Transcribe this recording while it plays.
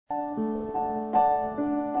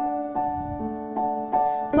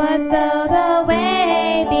What though the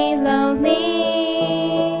way be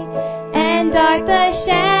lonely, and dark the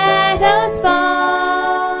shadows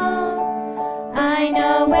fall, I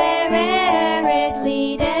know where'er it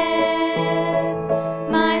leadeth,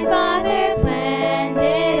 my Father planned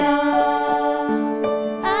it all.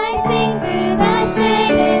 I sing through the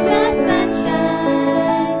shade in the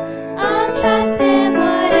sunshine, I'll trust Him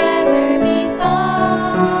whatever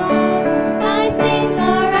befall. I sing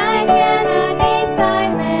for I cannot be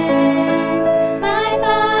silent, my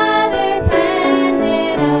Father planned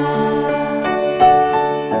it all.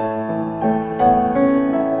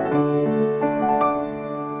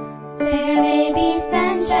 There may be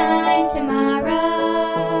sunshine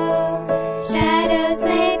tomorrow, shadows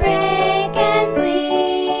may break and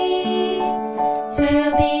flee.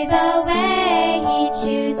 'Twill be the way He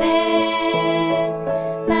chooses,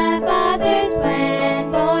 the Father's plan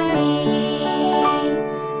for me.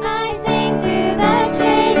 I sing through the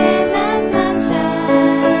shade in the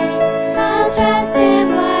sunshine, I'll trust Him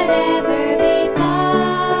whatever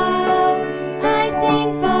befall. I sing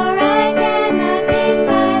for I cannot be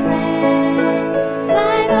silent,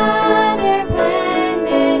 my Father planned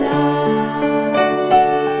it all.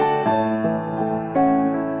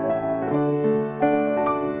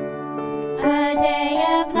 A day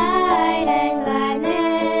of light and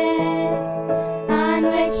gladness, on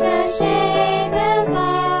which no shade